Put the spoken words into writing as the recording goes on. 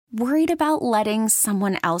Worried about letting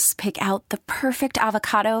someone else pick out the perfect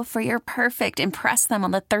avocado for your perfect impress them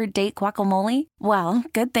on the third date guacamole? Well,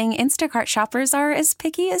 good thing Instacart shoppers are as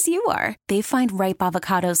picky as you are. They find ripe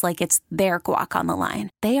avocados like it's their guac on the line.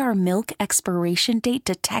 They are milk expiration date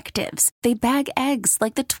detectives. They bag eggs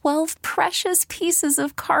like the 12 precious pieces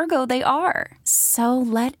of cargo they are. So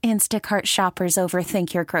let Instacart shoppers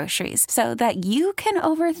overthink your groceries so that you can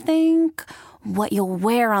overthink what you'll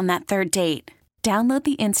wear on that third date. Download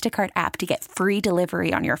the Instacart app to get free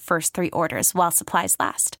delivery on your first 3 orders while supplies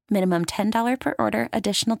last. Minimum $10 per order.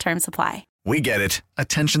 Additional terms apply. We get it.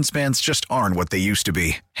 Attention spans just aren't what they used to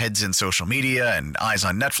be. Heads in social media and eyes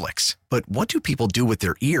on Netflix. But what do people do with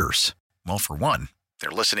their ears? Well, for one, they're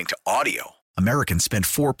listening to audio. Americans spend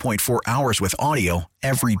 4.4 hours with audio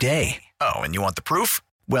every day. Oh, and you want the proof?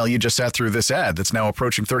 Well, you just sat through this ad that's now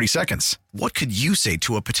approaching 30 seconds. What could you say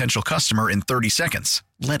to a potential customer in 30 seconds?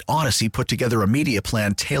 Let Odyssey put together a media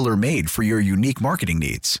plan tailor-made for your unique marketing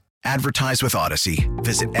needs. Advertise with Odyssey.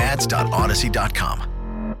 Visit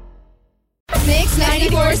ads.odyssey.com. Mix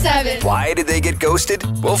 94.7. Why did they get ghosted?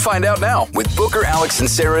 We'll find out now with Booker, Alex, and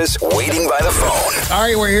Sarah's Waiting by the Phone. All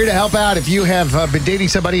right, we're here to help out. If you have been dating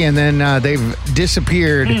somebody and then they've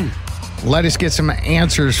disappeared, let us get some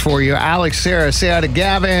answers for you. Alex, Sarah, say hi to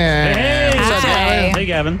Gavin. Hey, what's up, Gavin? Hey,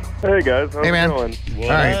 Gavin. Hey, guys. How's Hey, man. it going? All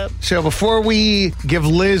right. So before we give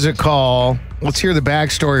Liz a call, let's hear the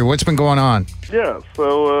backstory. What's been going on? Yeah,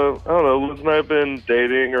 so, I don't know. Liz and I have been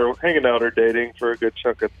dating or hanging out or dating for a good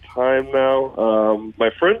chunk of time now.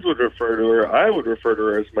 My friends would refer to her. I would refer to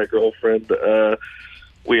her as my girlfriend.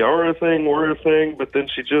 We are a thing, we're a thing, but then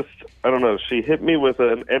she just, I don't know, she hit me with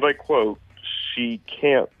and I quote, she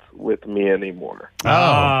can't with me anymore.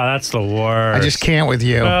 Oh, that's the worst. I just can't with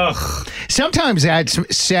you. Ugh. Sometimes that's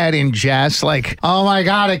said in jest, like, oh my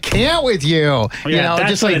God, I can't with you. Yeah, that's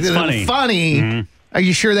just when like it's funny. Mm-hmm. Are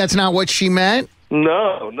you sure that's not what she meant?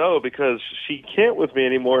 No, because she can't with me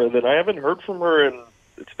anymore, and then I haven't heard from her in,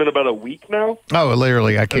 it's been about a week now. Oh,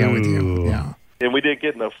 literally, I can't with you. Ooh. Yeah. And we didn't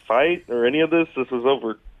get in a fight or any of this. This was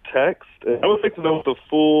over text. And I would like to know what the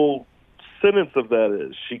full sentence of that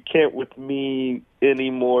is. She can't with me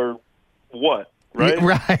anymore. What? Right?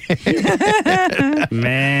 Right.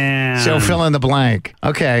 Man. So fill in the blank.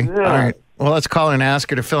 Okay. Yeah. All right. Well, let's call her and ask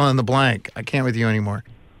her to fill in the blank. I can't with you anymore.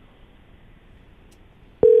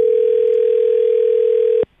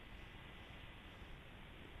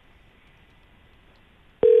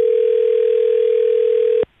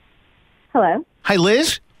 Hello. Hi,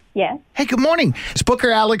 Liz. Yes. Hey, good morning. It's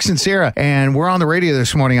Booker, Alex, and Sarah, and we're on the radio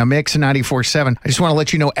this morning on Mix 94.7. I just want to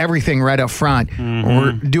let you know everything right up front.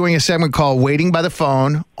 We're doing a segment called Waiting by the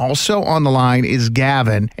Phone. Also on the line is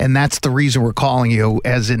Gavin, and that's the reason we're calling you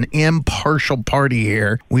as an impartial party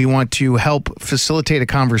here. We want to help facilitate a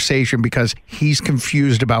conversation because he's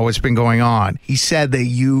confused about what's been going on. He said that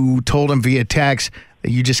you told him via text that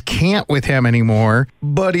you just can't with him anymore,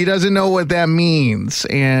 but he doesn't know what that means.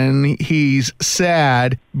 And he's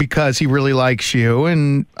sad because he really likes you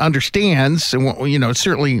and understands and,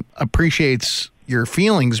 certainly appreciates your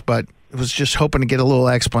feelings, but was just hoping to get a little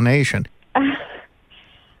explanation.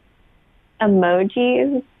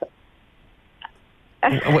 Emojis.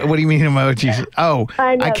 What do you mean emojis? Oh,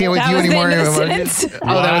 I can't with you anymore. Emojis.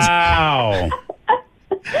 Wow.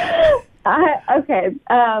 Okay,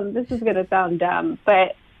 this is going to sound dumb,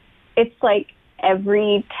 but it's like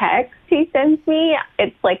every text he sends me,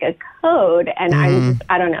 it's like a code, and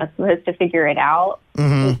I don't know, supposed to figure it out.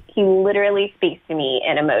 He literally speaks to me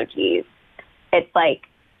in emojis. It's like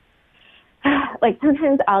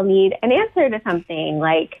sometimes I'll need an answer to something,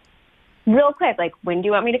 like real quick, like when do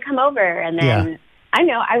you want me to come over? And then I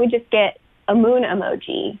know I would just get a moon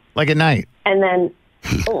emoji. Like at night. And then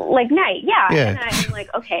like night, yeah. And I'm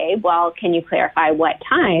like, okay, well, can you clarify what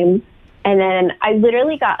time? And then I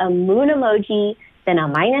literally got a moon emoji, then a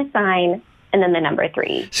minus sign, and then the number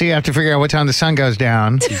 3. So you have to figure out what time the sun goes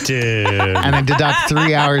down. Dude. And then deduct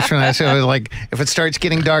 3 hours from that. So like if it starts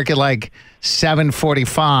getting dark at like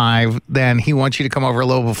 7:45, then he wants you to come over a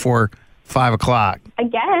little before 5 o'clock. I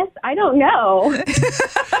guess. I don't know.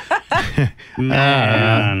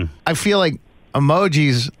 Man. I feel like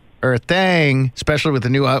emojis are a thing, especially with the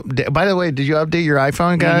new update. By the way, did you update your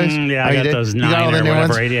iPhone, guys? Yeah, Oh, I you got did? those You got all 9 the or new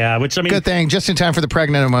whatever. ones? Yeah, which I mean, Good thing, just in time for the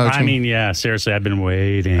pregnant emoji. I mean, yeah, seriously, I've been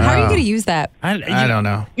waiting. How are you going to use that? I don't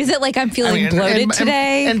know. Is it like I'm feeling bloated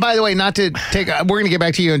today? And by the way, not to take, we're going to get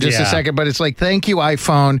back to you in just a second, but it's like, thank you,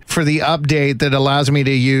 iPhone, for the update that allows me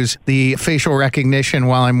to use the facial recognition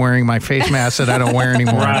while I'm wearing my face mask that I don't wear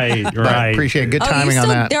anymore. Right. Appreciate it. Good timing on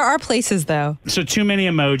that. There are places, though. So too many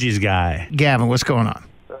emojis, guy. Gavin, what's going on?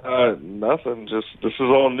 Nothing. Just, this is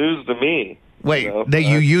all news to me. Wait, You know, that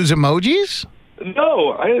you use emojis?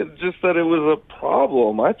 No, I just thought it was a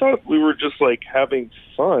problem. I thought we were just like having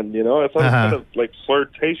fun, you know. I thought it was kind of like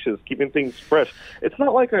flirtatious, keeping things fresh. It's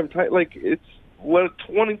not like I'm like it's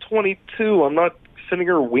 2022. I'm not sending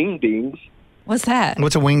her wingdings. What's that?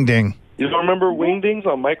 What's a wingding? You don't remember wingdings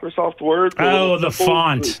on Microsoft Word? Oh, the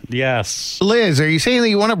font. Yes. Liz, are you saying that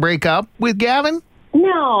you want to break up with Gavin?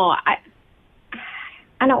 No, I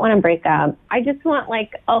don't want to break up. I just want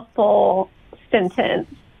like a full sentence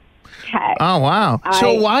text. Oh, wow.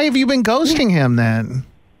 So why have you been ghosting him then?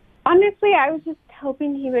 Honestly, I was just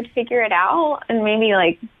hoping he would figure it out and maybe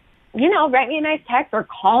like, you know, write me a nice text or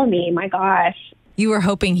call me. My gosh. You were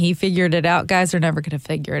hoping he figured it out. Guys are never going to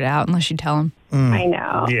figure it out unless you tell him. I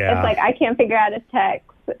know. Yeah. It's like I can't figure out his text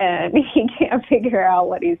and he can't figure out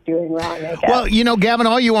what he's doing wrong, I guess. Well, you know, Gavin,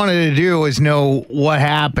 all you wanted to do is know what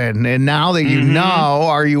happened. And now that you know,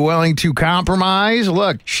 are you willing to compromise?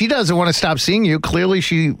 Look, she doesn't want to stop seeing you. Clearly,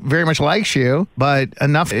 she very much likes you. But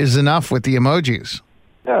enough is enough with the emojis.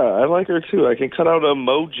 Yeah, I like her too. I can cut out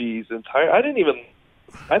emojis entire.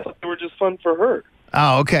 I thought they were just fun for her.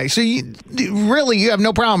 Oh, okay. So you have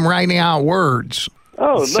no problem writing out words.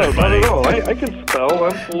 Oh, So no, funny. not at all. I can spell.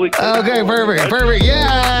 I'm fully capable. Okay, perfect.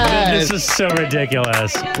 Yes. This is so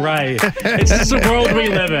ridiculous. Right. It's just the world we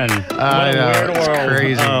live in. I know, Weird it's world.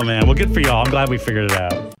 crazy. Oh, man. Well, good for y'all. I'm glad we figured it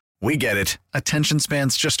out. We get it. Attention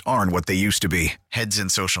spans just aren't what they used to be. Heads in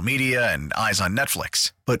social media and eyes on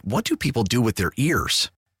Netflix. But what do people do with their ears?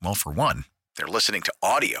 Well, for one, they're listening to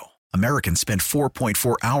audio. Americans spend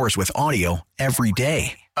 4.4 hours with audio every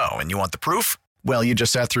day. Oh, and you want the proof? Well, you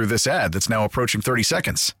just sat through this ad that's now approaching 30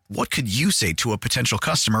 seconds. What could you say to a potential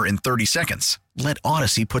customer in 30 seconds? Let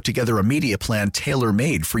Odyssey put together a media plan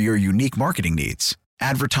tailor-made for your unique marketing needs.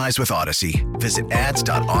 Advertise with Odyssey. Visit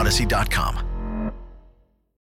ads.odyssey.com.